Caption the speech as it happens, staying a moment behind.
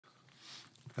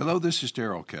Hello, this is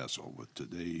Darrell Castle with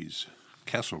today's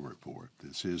Castle Report.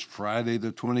 This is Friday,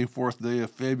 the 24th day of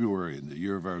February in the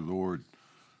year of our Lord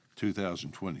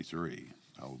 2023.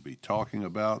 I will be talking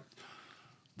about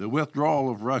the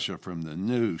withdrawal of Russia from the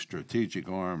new Strategic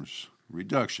Arms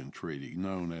Reduction Treaty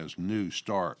known as New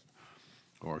START,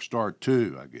 or START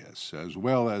 2, I guess, as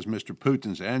well as Mr.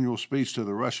 Putin's annual speech to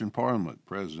the Russian parliament.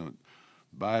 President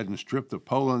Biden's trip to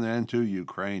Poland and to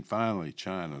Ukraine, finally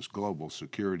China's Global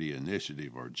Security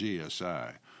Initiative, or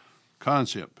GSI,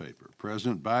 concept paper.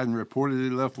 President Biden reportedly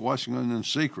left Washington in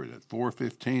secret at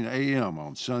 4:15 a.m.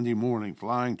 on Sunday morning,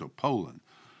 flying to Poland,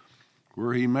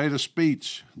 where he made a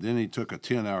speech. Then he took a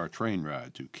 10-hour train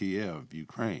ride to Kiev,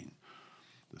 Ukraine.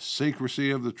 The secrecy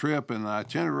of the trip and the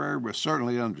itinerary was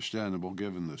certainly understandable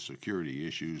given the security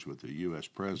issues with the U.S.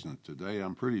 president today.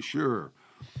 I'm pretty sure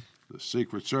the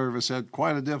Secret Service had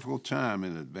quite a difficult time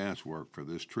in advance work for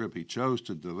this trip. He chose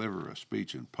to deliver a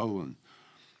speech in Poland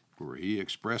where he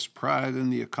expressed pride in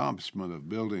the accomplishment of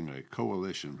building a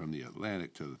coalition from the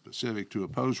Atlantic to the Pacific to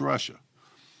oppose Russia.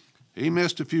 He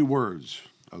missed a few words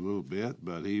a little bit,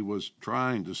 but he was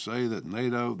trying to say that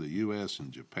NATO, the U.S.,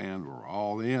 and Japan were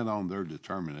all in on their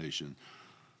determination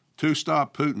to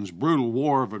stop Putin's brutal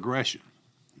war of aggression.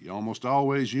 He almost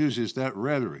always uses that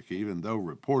rhetoric, even though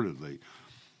reportedly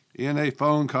in a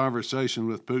phone conversation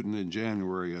with Putin in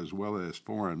January, as well as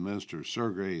Foreign Minister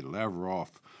Sergei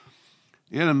Lavrov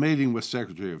in a meeting with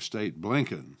Secretary of State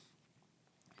Blinken,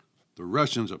 the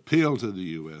Russians appealed to the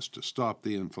U.S. to stop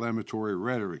the inflammatory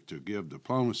rhetoric, to give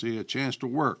diplomacy a chance to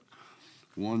work.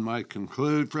 One might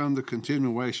conclude from the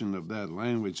continuation of that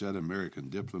language that American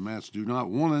diplomats do not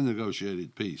want a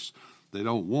negotiated peace. They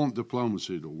don't want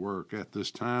diplomacy to work at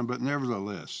this time, but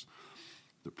nevertheless,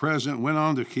 the president went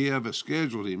on to Kiev as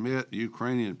scheduled. He met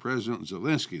Ukrainian President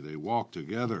Zelensky. They walked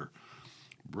together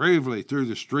bravely through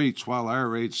the streets while air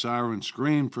raid sirens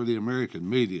screamed for the American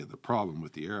media. The problem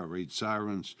with the air raid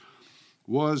sirens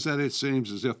was that it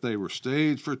seems as if they were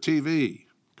staged for TV,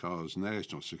 because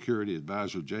National Security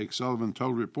Advisor Jake Sullivan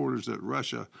told reporters that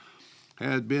Russia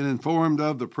had been informed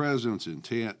of the president's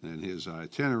intent and his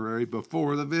itinerary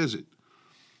before the visit.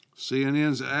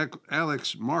 CNN's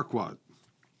Alex Marquardt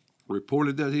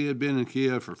reported that he had been in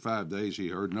Kiev for 5 days. He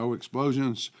heard no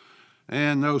explosions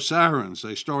and no sirens.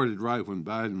 They started right when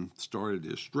Biden started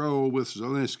his stroll with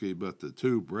Zelensky, but the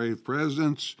two brave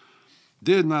presidents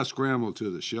did not scramble to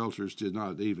the shelters, did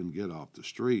not even get off the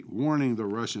street. Warning the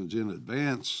Russians in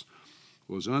advance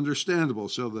was understandable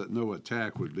so that no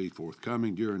attack would be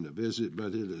forthcoming during the visit,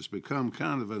 but it has become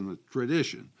kind of a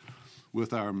tradition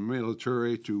with our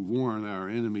military to warn our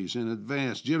enemies in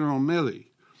advance. General Milley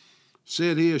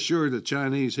said he assured the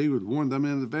Chinese he would warn them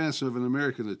in advance of an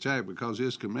American attack because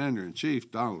his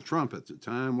commander-in-chief, Donald Trump at the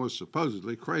time, was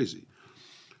supposedly crazy.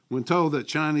 When told that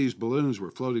Chinese balloons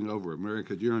were floating over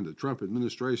America during the Trump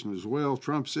administration as well,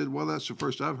 Trump said, "Well, that's the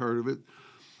first I've heard of it."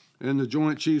 And the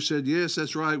Joint Chiefs said, "Yes,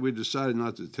 that's right. We decided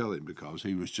not to tell him because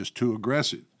he was just too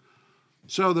aggressive."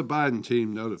 So the Biden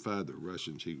team notified the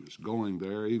Russians he was going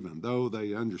there, even though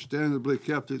they understandably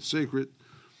kept it secret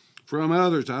from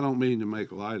others. I don't mean to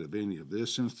make light of any of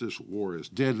this, since this war is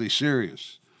deadly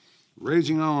serious,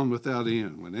 raging on without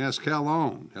end. When asked how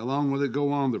long will it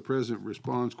go on, the president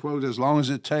responds, quote, "As long as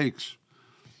it takes."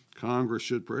 Congress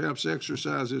should perhaps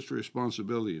exercise its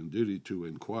responsibility and duty to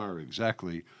inquire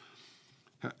exactly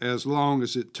as long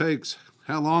as it takes.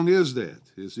 How long is that?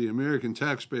 Is the American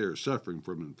taxpayer suffering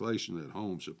from inflation at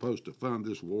home supposed to fund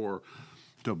this war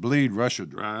to bleed Russia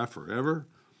dry forever?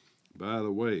 By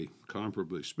the way,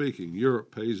 comparably speaking,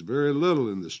 Europe pays very little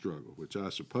in this struggle, which I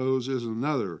suppose is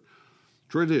another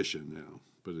tradition now.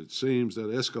 But it seems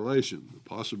that escalation, the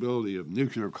possibility of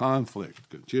nuclear conflict,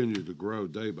 continue to grow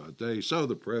day by day. So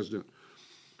the president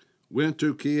went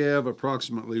to Kiev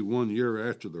approximately 1 year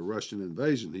after the Russian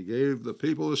invasion. He gave the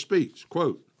people a speech,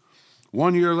 quote,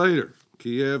 "1 year later,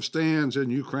 Kiev stands and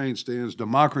Ukraine stands,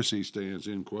 democracy stands,"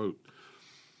 end quote.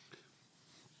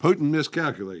 Putin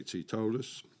miscalculates, he told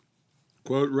us.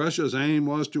 Quote, "Russia's aim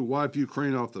was to wipe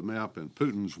Ukraine off the map, and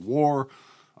Putin's war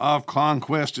of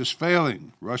conquest is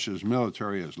failing. Russia's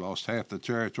military has lost half the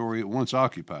territory it once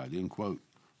occupied," end quote.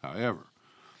 However,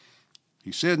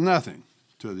 he said nothing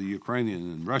to the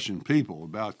Ukrainian and Russian people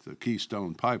about the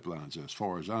Keystone pipelines, as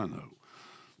far as I know.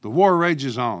 The war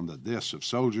rages on. The deaths of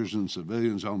soldiers and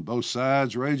civilians on both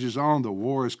sides rages on. The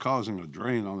war is causing a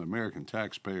drain on American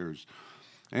taxpayers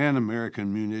and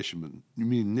American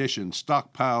munition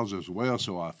stockpiles as well,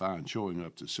 so I find showing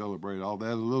up to celebrate all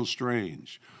that a little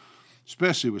strange,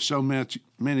 especially with so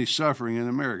many suffering in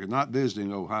America. Not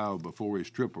visiting Ohio before his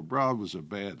trip abroad was a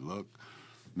bad look.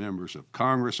 Members of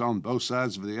Congress on both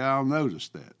sides of the aisle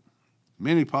noticed that.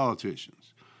 Many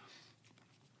politicians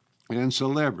and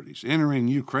celebrities entering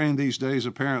Ukraine these days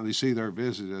apparently see their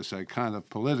visit as a kind of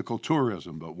political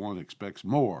tourism, but one expects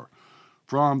more.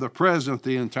 From the president,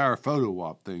 the entire photo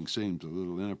op thing seems a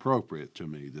little inappropriate to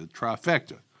me. The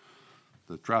trifecta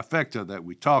that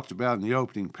we talked about in the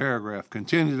opening paragraph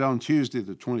continued on Tuesday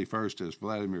the 21st as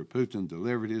Vladimir Putin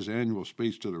delivered his annual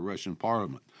speech to the Russian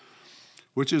parliament,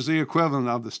 which is the equivalent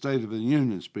of the State of the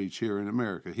Union speech here in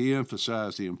America. He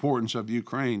emphasized the importance of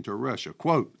Ukraine to Russia.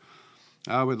 Quote,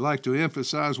 I would like to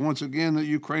emphasize once again that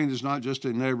Ukraine is not just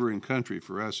a neighboring country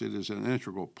for us. It is an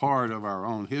integral part of our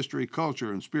own history,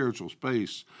 culture, and spiritual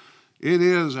space. It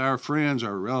is our friends,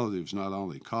 our relatives, not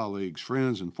only colleagues,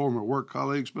 friends, and former work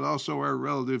colleagues, but also our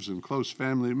relatives and close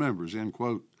family members, end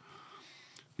quote.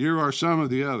 Here are some of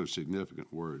the other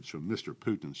significant words from Mr.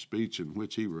 Putin's speech in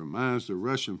which he reminds the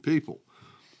Russian people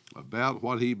about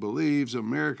what he believes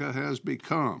America has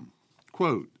become.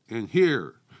 Quote, and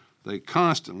here they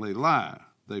constantly lie.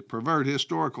 They pervert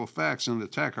historical facts and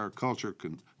attack our culture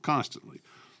constantly.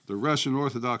 The Russian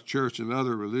Orthodox Church and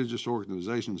other religious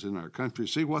organizations in our country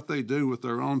see what they do with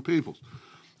their own peoples.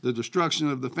 The destruction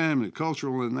of the family,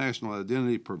 cultural and national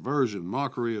identity, perversion,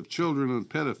 mockery of children, and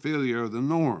pedophilia are the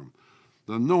norm.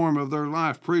 The norm of their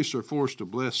life. Priests are forced to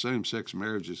bless same-sex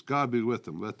marriages. God be with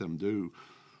them. Let them do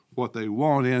what they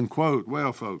want, end quote.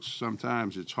 Well, folks,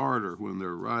 sometimes it's harder when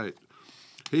they're right.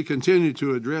 He continued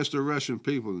to address the Russian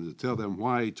people and to tell them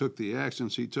why he took the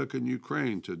actions he took in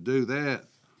Ukraine. To do that,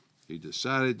 he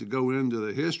decided to go into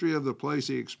the history of the place.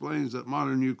 He explains that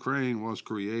modern Ukraine was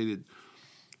created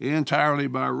entirely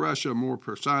by Russia, more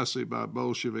precisely by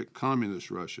Bolshevik Communist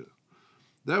Russia.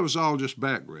 That was all just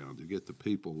background to get the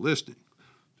people listening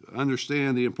to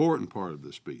understand the important part of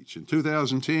the speech. In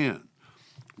 2010,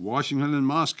 Washington and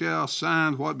Moscow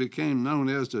signed what became known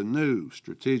as the new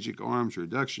Strategic Arms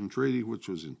Reduction Treaty, which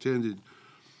was intended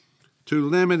to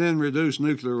limit and reduce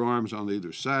nuclear arms on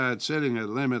either side, setting a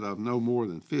limit of no more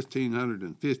than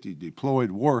 1,550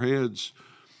 deployed warheads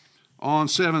on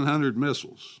 700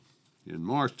 missiles. In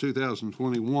March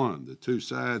 2021, the two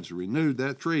sides renewed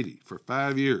that treaty for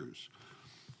 5 years.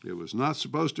 It was not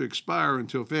supposed to expire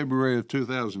until February of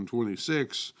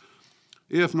 2026.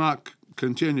 If not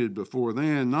continued before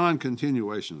then,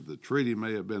 non-continuation of the treaty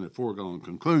may have been a foregone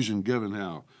conclusion given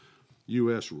how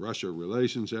U.S.-Russia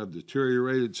relations have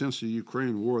deteriorated since the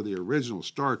Ukraine War. The original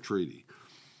START treaty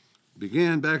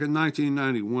began back in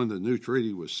 1991. The new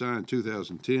treaty was signed in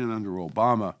 2010 under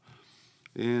Obama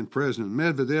and President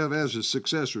Medvedev. As a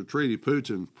successor treaty,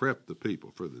 Putin prepped the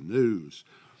people for the news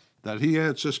that he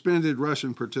had suspended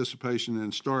Russian participation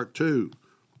in START II,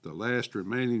 the last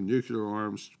remaining nuclear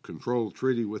arms control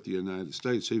treaty with the United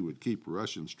States. He would keep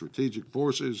Russian strategic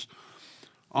forces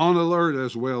on alert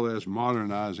as well as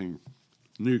modernizing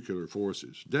nuclear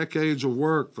forces. Decades of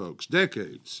work, folks,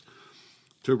 decades,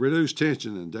 to reduce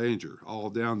tension and danger,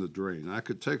 all down the drain. I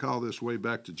could take all this way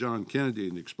back to John Kennedy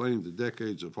and explain the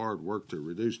decades of hard work to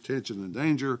reduce tension and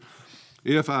danger.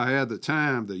 If I had the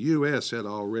time, the U.S. had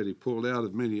already pulled out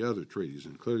of many other treaties,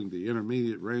 including the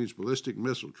Intermediate Range Ballistic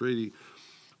Missile Treaty,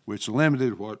 which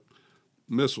limited what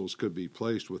missiles could be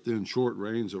placed within short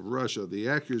range of Russia. The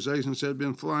accusations had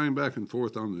been flying back and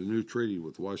forth on the new treaty,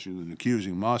 with Washington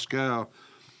accusing Moscow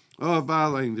of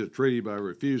violating the treaty by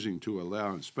refusing to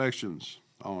allow inspections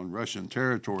on Russian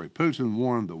territory. Putin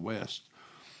warned the West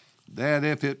that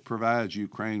if it provides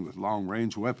Ukraine with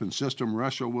long-range weapon system,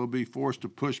 Russia will be forced to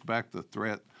push back the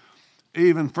threat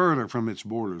even further from its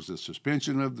borders. The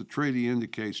suspension of the treaty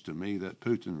indicates to me that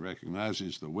Putin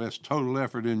recognizes the West's total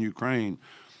effort in Ukraine.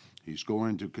 He's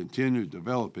going to continue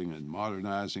developing and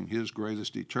modernizing his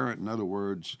greatest deterrent. In other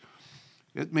words,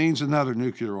 it means another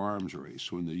nuclear arms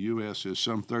race when the U.S. is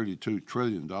some $32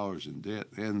 trillion in debt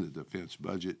and the defense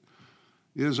budget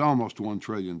is almost $1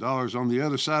 trillion. On the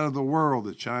other side of the world,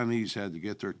 the Chinese had to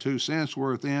get their 2 cents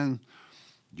worth in.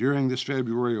 During this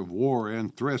February of war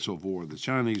and threats of war, the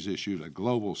Chinese issued a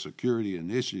Global Security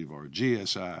Initiative, or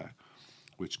GSI,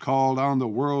 which called on the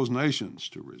world's nations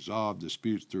to resolve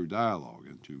disputes through dialogue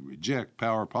and to reject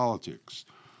power politics.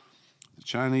 The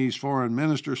Chinese foreign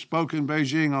minister spoke in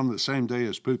Beijing on the same day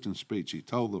as Putin's speech. He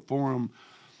told the forum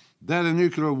that a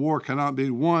nuclear war cannot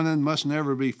be won and must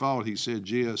never be fought. He said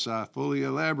GSI fully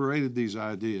elaborated these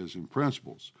ideas and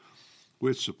principles,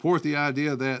 which support the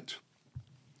idea that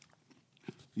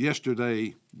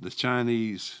yesterday the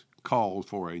Chinese called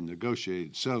for a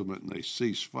negotiated settlement and a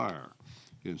ceasefire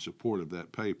in support of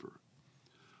that paper.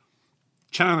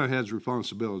 China has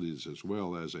responsibilities as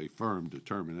well as a firm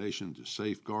determination to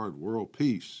safeguard world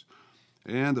peace,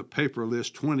 and the paper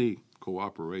lists 20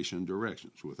 cooperation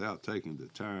directions. Without taking the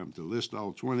time to list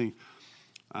all 20,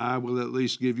 I will at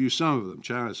least give you some of them.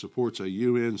 China supports a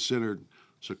UN-centered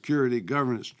security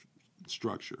governance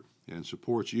structure and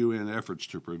supports UN efforts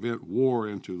to prevent war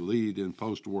and to lead in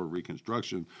post-war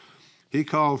reconstruction. He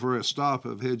called for a stop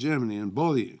of hegemony and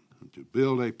bullying and to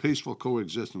build a peaceful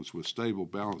coexistence with stable,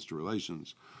 balanced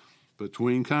relations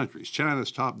between countries.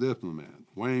 China's top diplomat,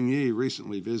 Wang Yi,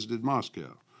 recently visited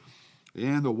Moscow.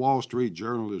 And the Wall Street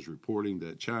Journal is reporting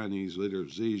that Chinese leader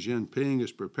Xi Jinping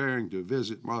is preparing to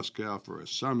visit Moscow for a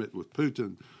summit with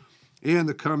Putin in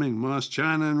the coming months.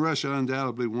 China and Russia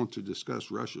undoubtedly want to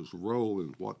discuss Russia's role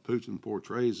in what Putin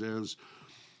portrays as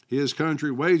his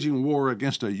country waging war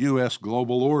against a U.S.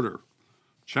 global order.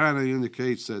 China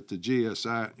indicates that the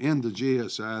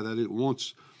GSI that it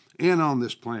wants in on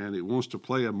this plan. It wants to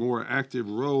play a more active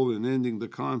role in ending the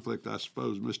conflict. I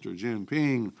suppose Mr.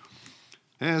 Jinping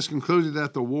has concluded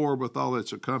that the war with all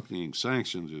its accompanying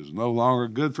sanctions is no longer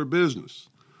good for business.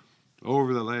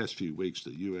 Over the last few weeks,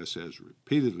 the U.S. has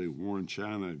repeatedly warned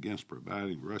China against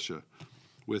providing Russia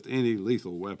with any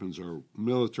lethal weapons or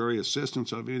military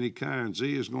assistance of any kind.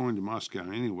 Xi is going to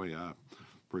Moscow anyway, I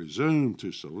presume,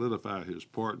 to solidify his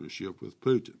partnership with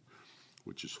Putin,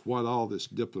 which is what all this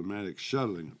diplomatic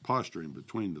shuttling and posturing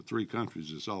between the three countries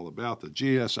is all about. The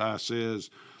GSI says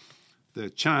the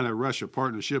China-Russia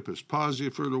partnership is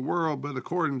positive for the world, but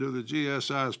according to the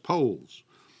GSI's polls,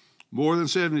 more than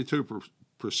 72%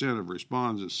 of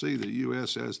respondents see the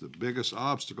U.S. as the biggest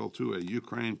obstacle to a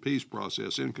Ukraine peace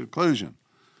process. In conclusion,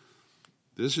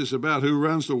 this is about who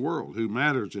runs the world, who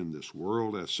matters in this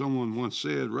world. As someone once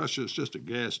said, Russia is just a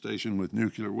gas station with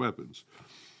nuclear weapons.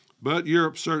 But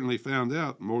Europe certainly found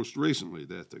out most recently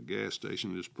that the gas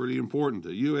station is pretty important.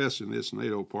 The U.S. and its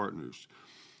NATO partners,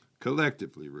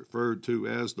 collectively referred to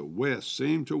as the West,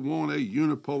 seem to want a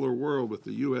unipolar world with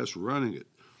the U.S. running it.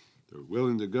 They're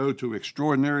willing to go to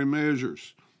extraordinary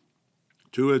measures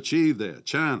to achieve that.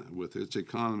 China, with its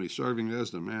economy serving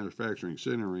as the manufacturing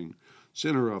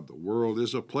center of the world,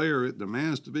 is a player. It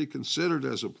demands to be considered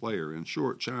as a player. In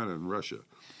short, China and Russia,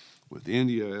 with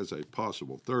India as a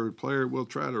possible third player, will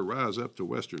try to rise up to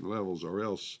Western levels or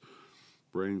else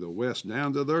bring the West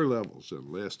down to their levels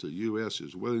unless the U.S.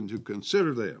 is willing to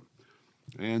consider them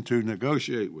and to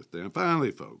negotiate with them.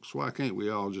 Finally, folks, why can't we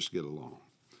all just get along?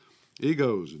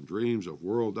 Egos and dreams of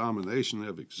world domination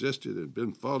have existed and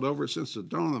been fought over since the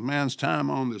dawn of man's time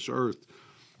on this earth.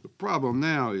 The problem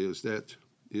now is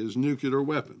nuclear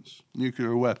weapons.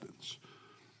 Nuclear weapons.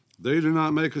 They do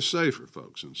not make us safer,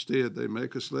 folks. Instead, they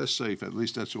make us less safe. At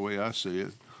least that's the way I see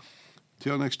it.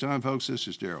 Till next time, folks, this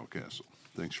is Darrell Castle.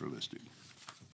 Thanks for listening.